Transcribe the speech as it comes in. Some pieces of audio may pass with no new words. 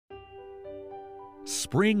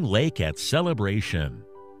Spring Lake at Celebration.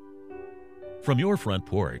 From your front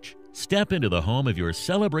porch, step into the home of your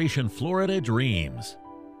Celebration, Florida dreams.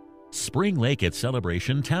 Spring Lake at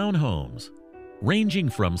Celebration Townhomes. Ranging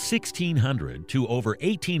from 1,600 to over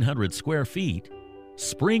 1,800 square feet,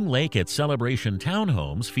 Spring Lake at Celebration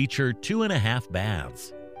Townhomes feature 2.5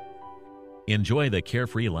 baths. Enjoy the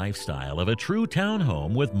carefree lifestyle of a true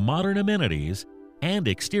townhome with modern amenities and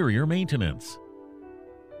exterior maintenance.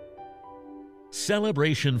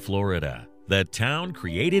 Celebration, Florida, the town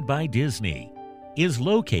created by Disney, is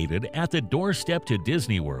located at the doorstep to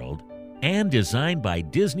Disney World and designed by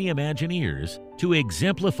Disney Imagineers to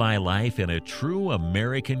exemplify life in a true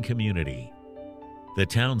American community. The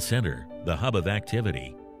town center, the hub of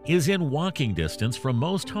activity, is in walking distance from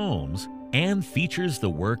most homes and features the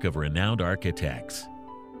work of renowned architects.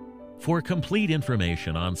 For complete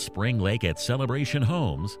information on Spring Lake at Celebration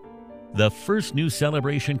Homes, the first new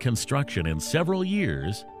Celebration construction in several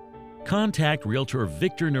years, contact Realtor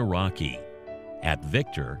Victor Naraki at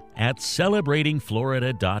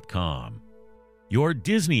victor@celebratingflorida.com, your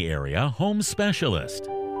Disney area home specialist.